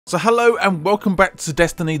So hello and welcome back to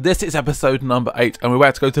Destiny. This is episode number 8 and we're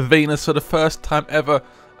about to go to Venus for the first time ever.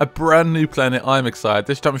 A brand new planet. I'm excited.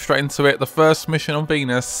 Let's jump straight into it. The first mission on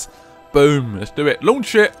Venus. Boom. Let's do it.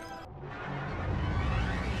 Launch it.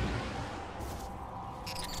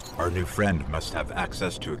 Our new friend must have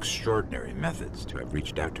access to extraordinary methods to have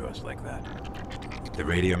reached out to us like that. The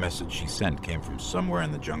radio message she sent came from somewhere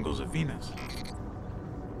in the jungles of Venus.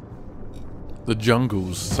 The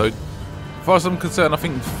jungles. So, as far as I'm concerned, I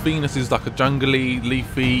think Venus is like a jungly,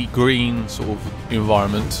 leafy, green sort of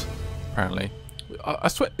environment, apparently. I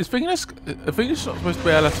swear, is Venus not supposed to be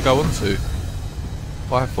able to go onto?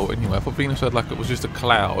 Well, I thought anyway. I thought Venus had like it was just a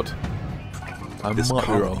cloud. This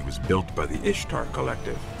colony was built by the Ishtar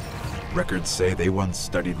Collective. Records say they once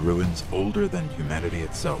studied ruins older than humanity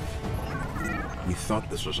itself. We thought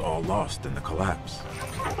this was all lost in the collapse.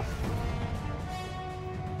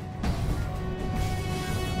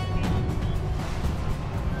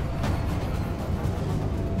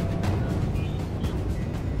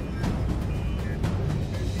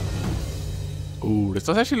 Ooh, this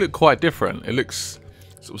does actually look quite different. It looks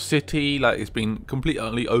sort of city, like it's been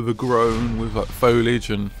completely overgrown with like foliage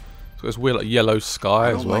and so it's weird like yellow sky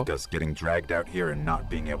as well. I don't like us getting dragged out here and not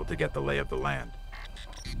being able to get the lay of the land.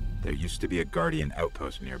 There used to be a Guardian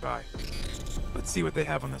outpost nearby. Let's see what they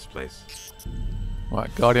have on this place.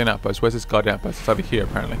 Right, Guardian outpost. Where's this Guardian outpost? It's over here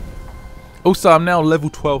apparently. Also, I'm now level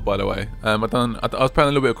 12 by the way. I was playing a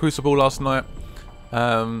little bit of Crucible last night.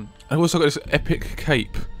 I also got this epic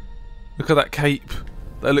cape. Look at that cape.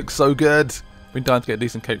 That looks so good. Been dying to get a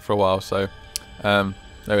decent cape for a while, so there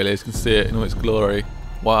it is. You can see it in all its glory.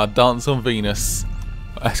 Wow, dance on Venus.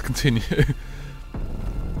 Let's continue.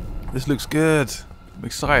 This looks good. I'm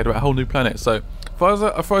excited about a whole new planet. So,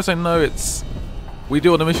 as far as I know, we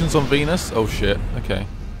do all the missions on Venus. Oh shit. Okay.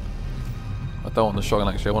 I don't want the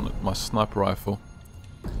shotgun actually. I want my sniper rifle.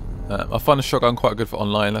 I find the shotgun quite good for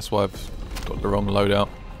online. That's why I've got the wrong loadout.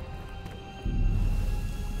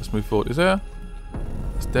 Let's move forward. Is there?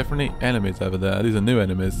 There's definitely enemies over there. These are new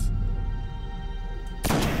enemies.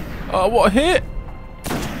 Oh, what a hit!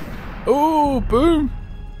 Oh, boom!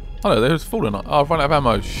 Oh no, there's falling. Oh, I've run out of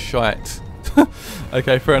ammo. Shite.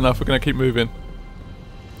 Okay, fair enough. We're going to keep moving.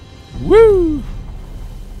 Woo!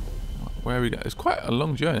 Where are we going? It's quite a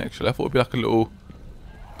long journey actually. I thought it'd be like a little...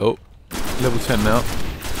 Oh, level 10 now.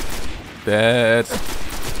 Dead.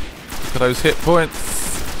 Look at those hit points.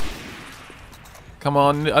 Come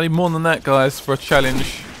on, I need more than that, guys, for a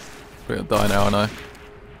challenge. We're gonna die now, aren't I?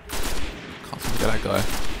 Can't seem to get that guy.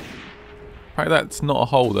 Apparently that's not a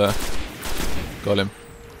hole there. Got him.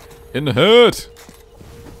 In the head!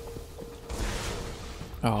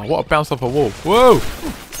 Oh, what a bounce off a wall. Whoa!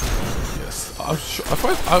 Yes. I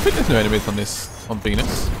think there's no enemies on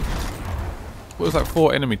Venus. What was that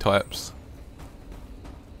 4 enemy types?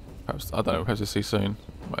 Perhaps, I don't know, perhaps we'll see soon.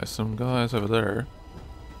 Right, some guys over there.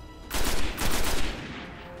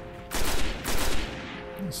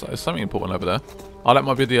 So there's something important over there. Oh, that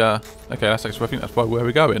might be the, okay, that's actually, I think that's where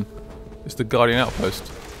we're going. It's the Guardian outpost.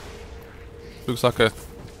 Looks like a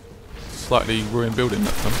slightly ruined building,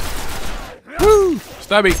 that one. Woo!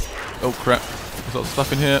 Stabby! Oh, crap. There's lots of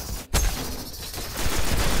stuff in here.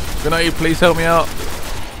 Grenade, please help me out.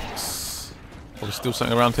 Oh, there's still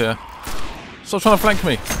something around here. Stop trying to flank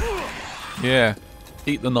me. Yeah.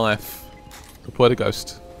 Eat the knife. Deploy the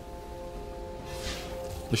ghost.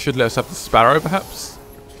 This should let us have the sparrow, perhaps?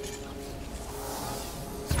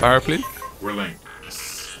 Sparrow, please. We're linked.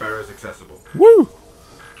 Sparrow's accessible. Woo!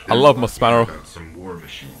 I love my sparrow. About some war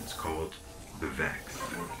machines called the VEX.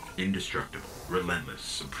 Indestructible, relentless,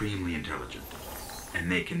 supremely intelligent.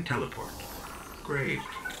 And they can teleport. Great.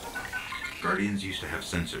 Guardians used to have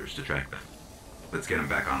sensors to track them. Let's get them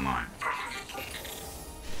back online.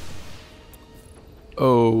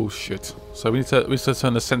 Oh shit. So we need to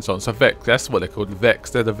turn the sensor on. So VEX, that's what they're called. VEX.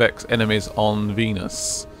 They're the VEX enemies on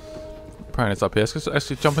Venus. Apparently it's up here. Let's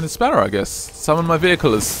actually jump in the sparrow, I guess. Summon my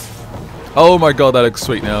vehicles. Oh my god, that looks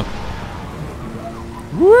sweet now.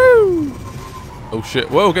 Woo! Oh shit.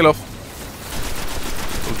 Whoa, get off.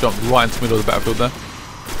 We'll jump right into the middle of the battlefield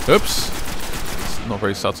there. Oops. It's not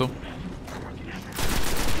very subtle.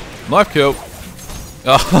 Knife kill.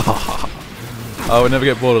 Oh, I would never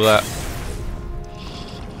get bored of that.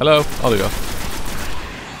 Hello. Oh, there you go.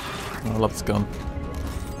 Oh, I love this gun.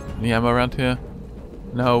 Any ammo around here?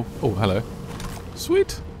 No. Oh, hello.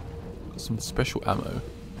 Sweet. Got some special ammo.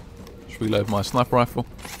 Just reload my sniper rifle.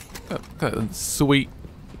 Got that sweet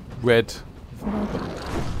red.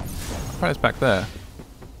 Apparently it's back there.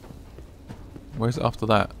 Where's it after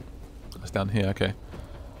that? It's down here. Okay.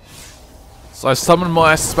 So I summon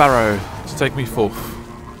my sparrow to take me forth.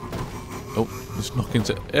 Oh, Just knock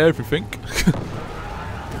into everything.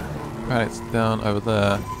 Right, it's down over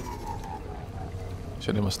there.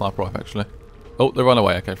 Should need my sniper rifle actually. Oh, they run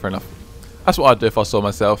away. Okay, fair enough. That's what I'd do if I saw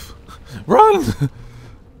myself. Run!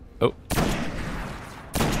 Oh.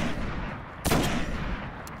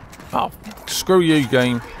 Oh, screw you,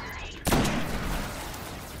 game.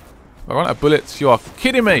 I run out of bullets. You are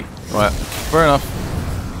kidding me. Right, fair enough.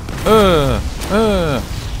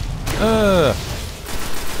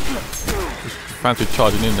 Just fancy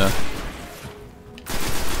charging in there.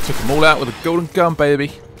 Took them all out with a golden gun, baby.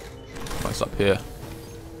 Right, it's up here.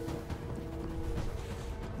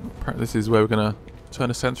 Apparently this is where we're going to turn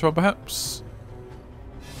the sensor on, perhaps.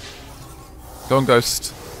 Go on,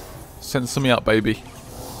 Ghost. Sensor me up, baby.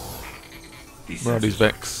 Where are these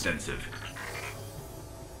VEX?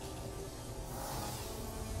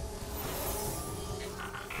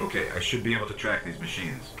 Okay, I should be able to track these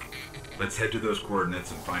machines. Let's head to those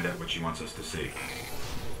coordinates and find out what she wants us to see.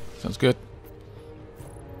 Sounds good.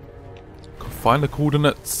 Go find the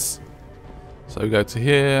coordinates. So we go to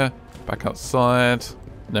here, back outside,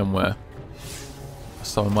 and then where?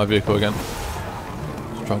 Summon my vehicle again.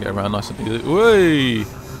 Just try and get around nice and easy. Whey!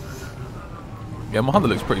 Yeah, my Hunter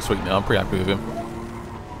looks pretty sweet now. I'm pretty happy with him.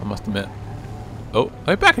 I must admit. Oh,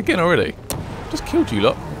 they're back again already. Just killed you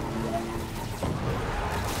lot.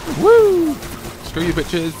 Woo! Screw you,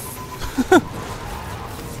 bitches.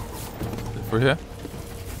 Through here?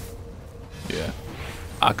 Yeah.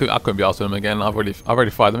 I couldn't be asked with them again. I've already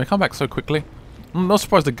fired them. They come back so quickly. I'm not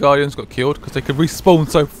surprised the Guardians got killed because they could respawn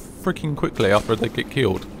so freaking quickly after they get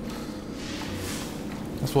killed.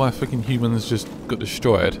 That's why freaking humans just got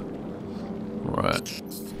destroyed. Right.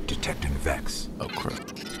 Detecting VEX. Oh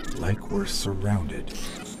crap. Like we're surrounded.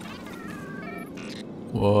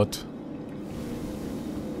 What?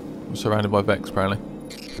 We're surrounded by VEX apparently.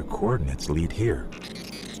 The coordinates lead here.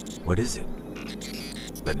 What is it?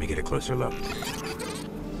 Let me get a closer look.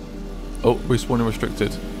 Oh, respawning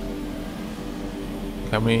restricted.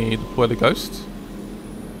 Can we deploy the ghost?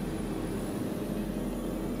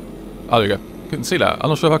 Oh, there you go. Couldn't see that. I'm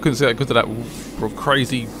not sure if I couldn't see that because of that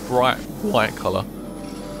crazy bright white colour.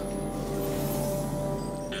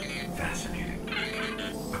 Fascinating.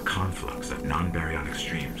 A conflux of non-baryonic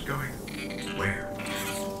streams going where?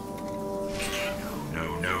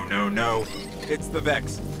 No. It's the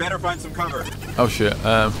VEX. Better find some cover. Oh shit.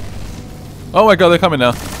 Oh my god, they're coming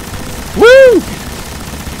now. Woo!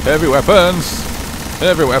 Heavy weapons!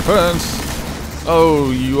 Heavy weapons!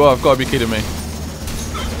 Oh, you have got to be kidding me.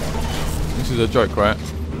 This is a joke, right?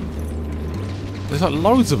 There's like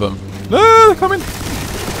loads of them. No, they're coming!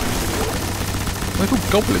 They're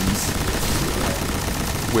called goblins.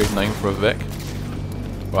 Weird name for a VEC.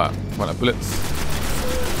 Right, run out of bullets.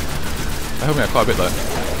 They helped me out quite a bit though.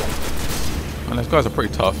 And those guys are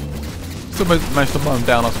pretty tough. Still managed to mow them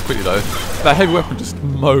down nice and quickly though. That heavy weapon just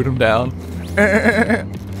mowed them down.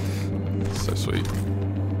 So sweet.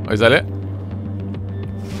 Oh, is that it?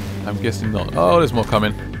 I'm guessing not. Oh, there's more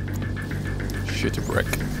coming. Shit a brick.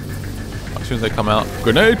 As soon as they come out,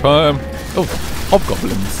 grenade time! Oh,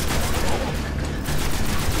 hobgoblins.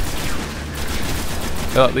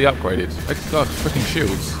 They're like the upgraded. They got freaking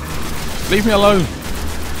shields. Leave me alone!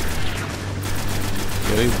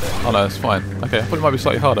 Yeah, oh no, it's fine. Okay, I thought it might be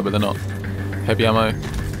slightly harder, but they're not. Heavy ammo.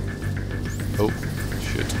 Oh,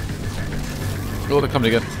 shit. Oh, they're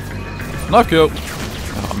coming again. Knife kill!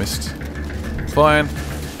 Oh, I missed. Fine.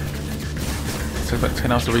 Takes about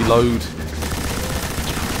 10 hours to reload.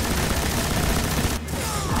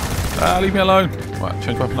 Ah, leave me alone. Right,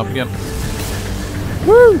 change weapon up again.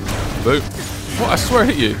 Woo! Boo. What? I swear I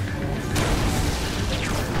hit you.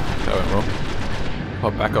 That went wrong.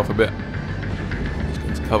 I'll back off a bit. Let's get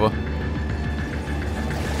into cover.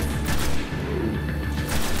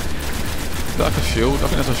 Is that like a shield? I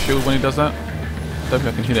think there's a shield when he does that. Don't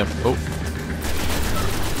think I can hit him. Oh.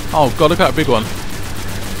 Oh god, look at that big one.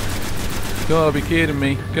 Gotta be kidding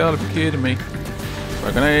me. Gotta be kidding me.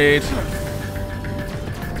 Throw grenade.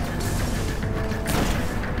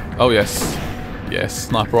 Oh yes. Yes,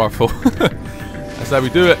 sniper rifle. That's how we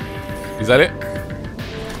do it. Is that it?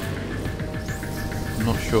 I'm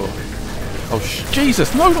not sure. Oh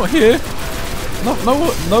Jesus, no, not here. No,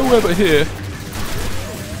 nowhere but here.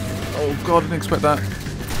 Oh god, I didn't expect that.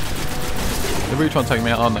 They're really trying to take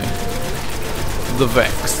me out, aren't they? The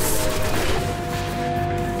VEX.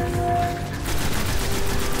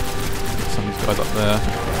 Some of these guys up there.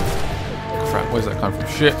 Crap, where's that coming from?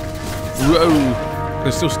 Shit. Whoa.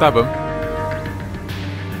 Can still stab them.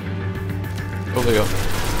 Oh, there you go.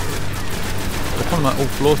 They're coming like all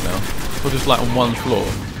floors now. Or just like on one floor,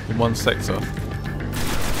 in one sector.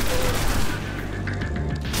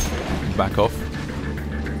 Back off.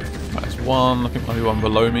 one. I think maybe one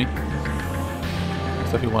below me.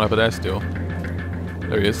 There's definitely one over there still.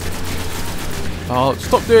 There he is. Oh,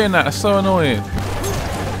 stop doing that. That's so annoying.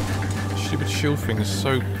 Stupid shield thing is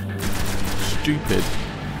so stupid.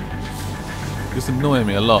 It's annoying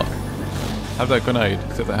me a lot. Have that grenade,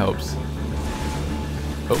 see if that helps.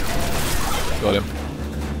 Oh, got him.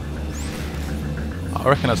 I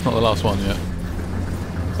reckon that's not the last one yet.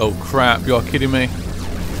 Oh crap, you are kidding me.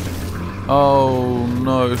 Oh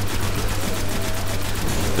no.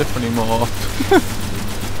 Definitely more.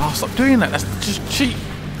 Oh, stop doing that, that's just cheap.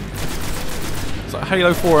 It's like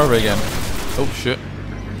Halo 4 over again. Oh shit.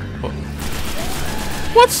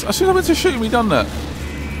 What? As soon as I went to shoot him, he done that.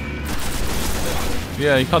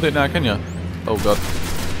 Yeah, you can't do it now, can you? Oh god.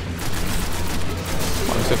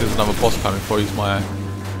 I said there's another boss coming before I use my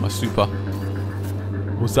super.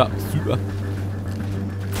 What's up, super?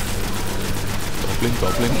 Goblin,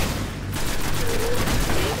 goblin.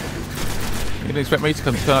 You didn't expect me to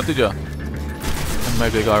come turn up, did you? And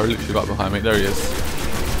maybe the guy literally got behind me. There he is.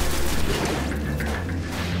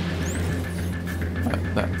 Right,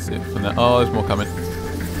 that's it for now. Oh, there's more coming.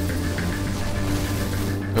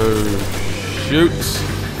 Oh, shoot!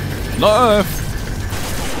 Knife!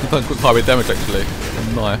 I've done quite a bit of damage actually. A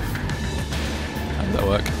knife. How did that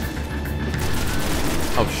work?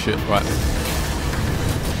 Oh shit, right.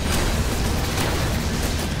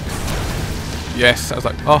 Yes, I was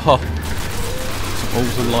like, oh, some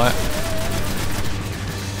balls of light.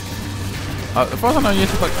 As far as I know, you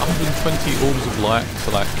have to like 120 orbs of light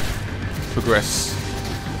to like progress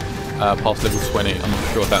past level 20. I'm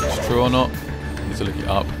not sure if that's true or not. I need to look it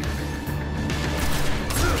up.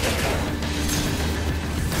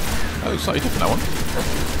 That looks slightly different, that one.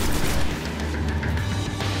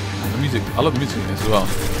 And the music, I love the music in this as well.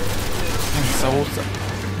 It's so awesome.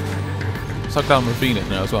 So glad I'm revealing it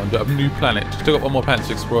now as well. And do have a new planet. Still got one more planet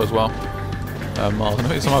to explore as well. Mars. And I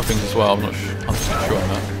think some other things as well. I'm not 100% sure on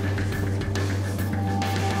that.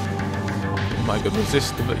 Oh my god,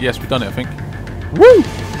 resist. Yes, we've done it, I think. Woo!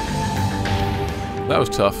 That was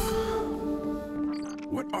tough.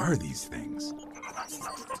 What are these things?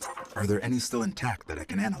 Are there any still intact that I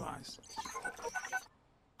can analyze?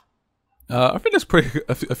 I think there's pretty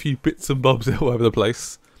a few bits and bobs all over the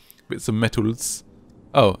place. Bits of metals.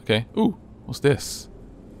 Oh, okay. Ooh, what's this?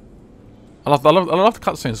 I love the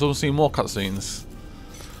cutscenes. I want to see more cutscenes.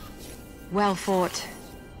 Well fought.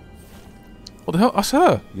 What the hell? That's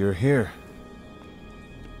her. You're here.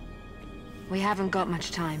 We haven't got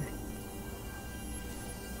much time.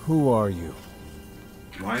 Who are you?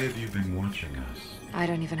 Why have you been watching us? I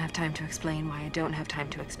don't even have time to explain why I don't have time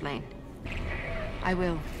to explain. I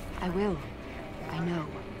will. I will. I know.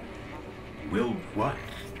 Will what?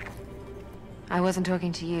 I wasn't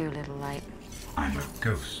talking to you, little light. I'm a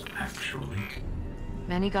ghost, actually.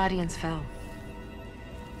 Many guardians fell.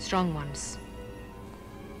 Strong ones.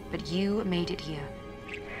 But you made it here.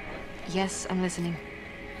 Yes, I'm listening.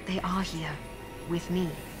 They are here. With me.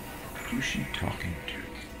 Who's she talking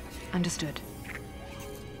to? Understood.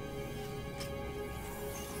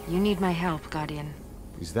 You need my help, Guardian.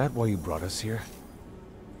 Is that why you brought us here?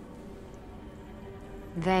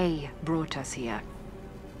 They brought us here.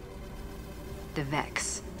 The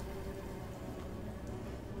VEX.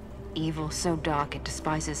 Evil so dark it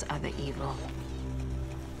despises other evil.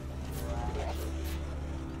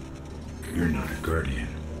 You're not a guardian.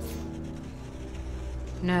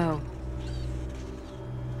 No.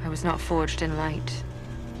 I was not forged in light.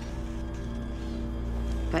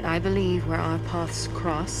 But I believe where our paths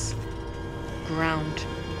cross, ground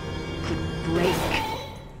could break.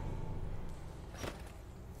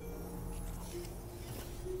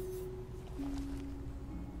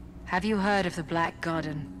 Have you heard of the Black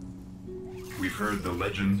Garden? We've heard the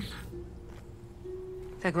legends.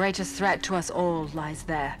 The greatest threat to us all lies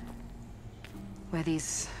there. Where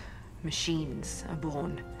these machines are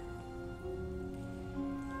born.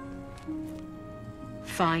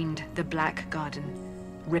 Find the Black Garden.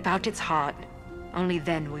 Rip out its heart. Only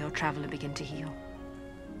then will your traveler begin to heal.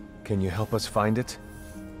 Can you help us find it?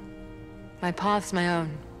 My path's my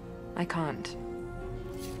own. I can't.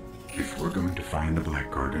 If we're going to find the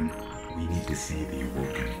Black Garden, we need to see the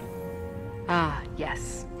Awoken. Ah,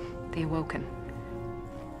 yes. The Awoken.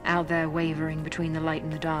 Out there wavering between the light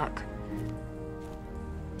and the dark.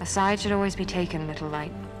 A side should always be taken, little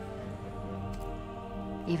light.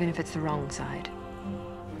 Even if it's the wrong side.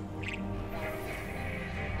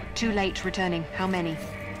 Too late returning. How many?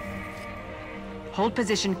 Hold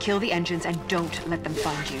position, kill the engines, and don't let them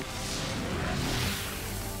find you.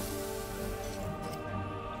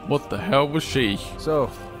 What the hell was she?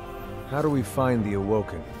 So, how do we find the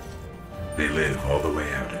Awoken? They live all the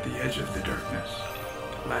way out at the edge of the darkness.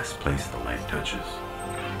 Last place the light touches.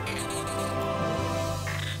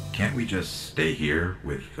 Can't we just stay here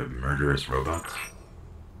with the murderous robots?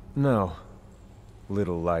 No.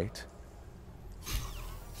 Little light.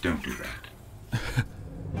 Don't do that.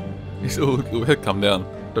 He's all head come down.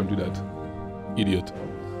 Don't do that. Idiot.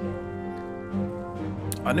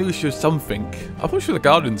 I knew she was something. I thought she was a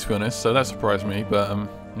guardian, to be honest, so that surprised me, but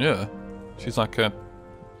yeah. She's like a,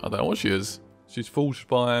 I don't know what she is. She's forged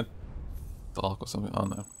by dark or something, I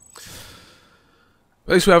don't know.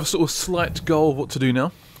 At least we have a sort of slight goal of what to do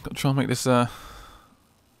now. Got to try and make this, I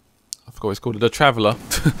forgot what it's called, the Traveller.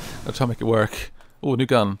 I'll try and make it work. Oh, new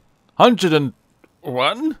gun.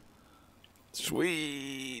 101?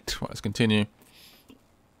 Sweet. Right, let's continue.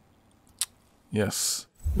 Yes.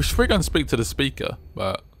 We should probably go and speak to the speaker,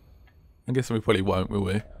 but I guess we probably won't, will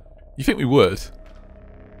we? You think we would?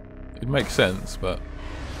 It makes sense, but...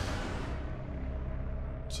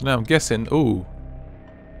 So now I'm guessing... Ooh.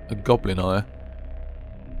 A goblin eye.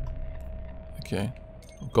 Okay.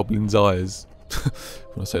 Goblin's eyes.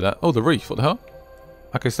 When I say that. Oh, the reef. What the hell?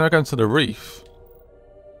 Okay, so now going to the reef.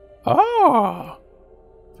 Ah!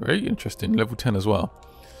 Very interesting. Level 10 as well.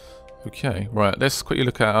 Okay, right. Let's quickly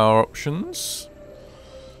look at our options.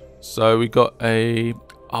 So we got a...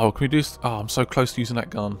 Oh, can we do... Oh, I'm so close to using that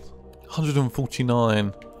gun.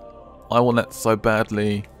 149. I want that so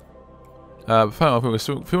badly. But I think we'll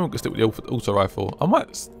stick with the auto rifle. I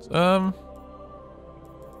might...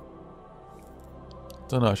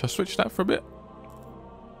 Don't know. Should I switch that for a bit?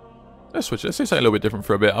 Let's switch it. Let's do something a little bit different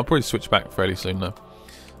for a bit. I'll probably switch back fairly soon though.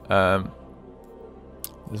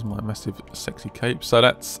 There's my massive sexy cape. So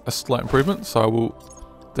that's a slight improvement. So I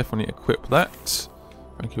will definitely equip that.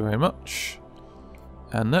 Thank you very much.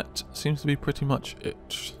 And that seems to be pretty much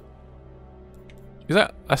it. Is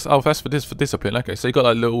that... That's for discipline. Okay, so you got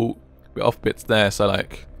like little bit off bits there. So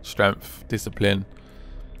like strength, discipline.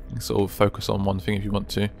 You can sort of focus on one thing if you want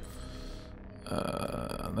to.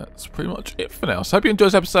 And that's pretty much it for now. So I hope you enjoyed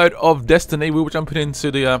this episode of Destiny. We were jumping into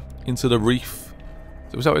the reef.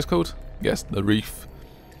 Was that what it's called? Yes, the reef.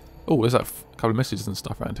 Oh, there's that couple of messages and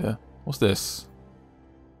stuff around here. What's this?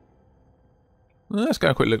 Let's go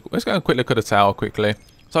and quick look. Let's go and quick look at the tower quickly.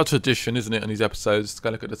 It's our tradition, isn't it, in these episodes? Let's go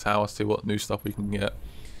look at the tower, see what new stuff we can get.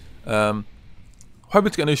 Hoping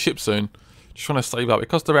to get a new ship soon. Just trying to save up. It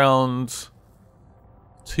cost around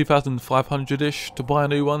 2,500-ish to buy a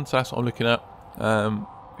new one, so that's what I'm looking at.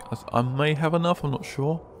 I may have enough, I'm not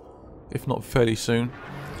sure. If not, fairly soon.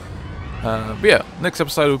 But yeah, next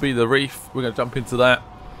episode will be the reef. We're going to jump into that.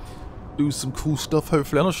 Do some cool stuff,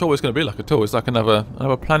 hopefully. I'm not sure what it's going to be like at all. It's like another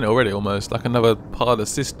planet already, almost. Like another part of the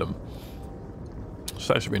system.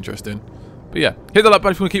 So that should be interesting. But yeah, hit the like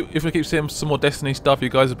button if we keep seeing some more Destiny stuff. You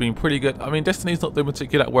guys have been pretty good. I mean, Destiny's not doing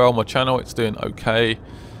particularly that well on my channel. It's doing okay.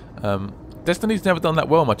 Destiny's never done that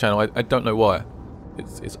well on my channel. I don't know why.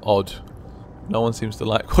 It's odd. No one seems to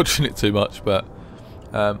like watching it too much, but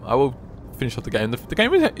I will finish off the game. The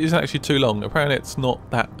game isn't actually too long. Apparently it's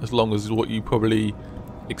not that as long as what you probably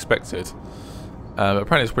expected.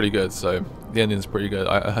 Apparently it's pretty good, so the ending's pretty good.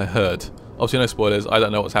 I heard. Obviously no spoilers. I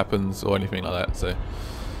don't know what's happened or anything like that, so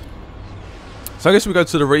I guess we go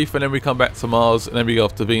to the reef and then we come back to Mars and then we go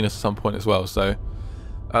off to Venus at some point as well. So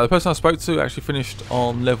the person I spoke to actually finished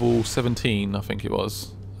on level 17, I think it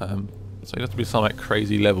was. So you have to be some like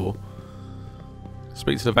crazy level.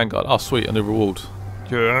 Speak to the Vanguard. Oh, sweet, a new reward.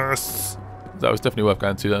 Yes! That was definitely worth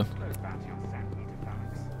going to then.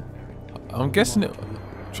 I'm guessing it...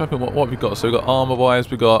 I'm trying to think what we got. So we got armour wise,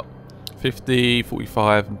 we got 50,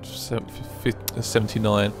 45, and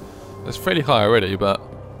 79. That's fairly high already, but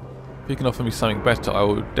if you can offer me something better, I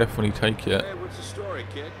will definitely take it. Hey, what's the story,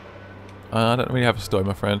 kid? I don't really have a story,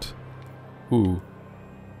 my friend. Ooh.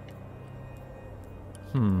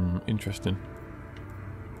 Interesting.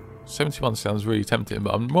 71 sounds really tempting,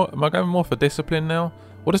 but am I going more for discipline now?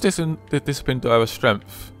 What does discipline do over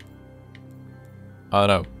strength? I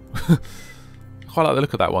don't know. I quite like the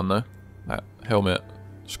look of that one though. That helmet.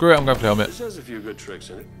 Screw it, I'm going for the helmet. This has a few good tricks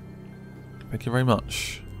in it. Thank you very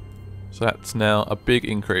much. So that's now a big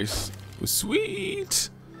increase. Sweet!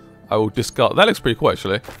 I will discard. That looks pretty cool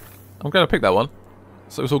actually. I'm going to pick that one.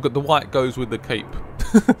 So it's all good. The white goes with the cape.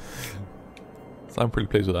 So I'm pretty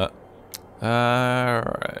pleased with that.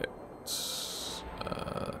 Alright.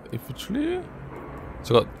 Infantry.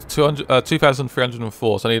 So I got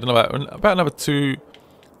 2,304. So I need about another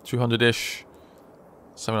 200-ish.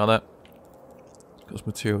 Something like that. Got some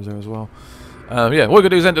materials there as well. Yeah, what we're going to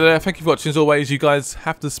do is end it there. Thank you for watching as always. You guys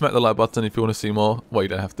have to smack the like button if you want to see more. Well, you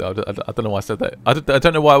don't have to. I don't know why I said that. I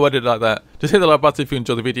don't know why I worded it like that. Just hit the like button if you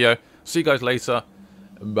enjoyed the video. See you guys later.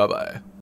 Bye-bye.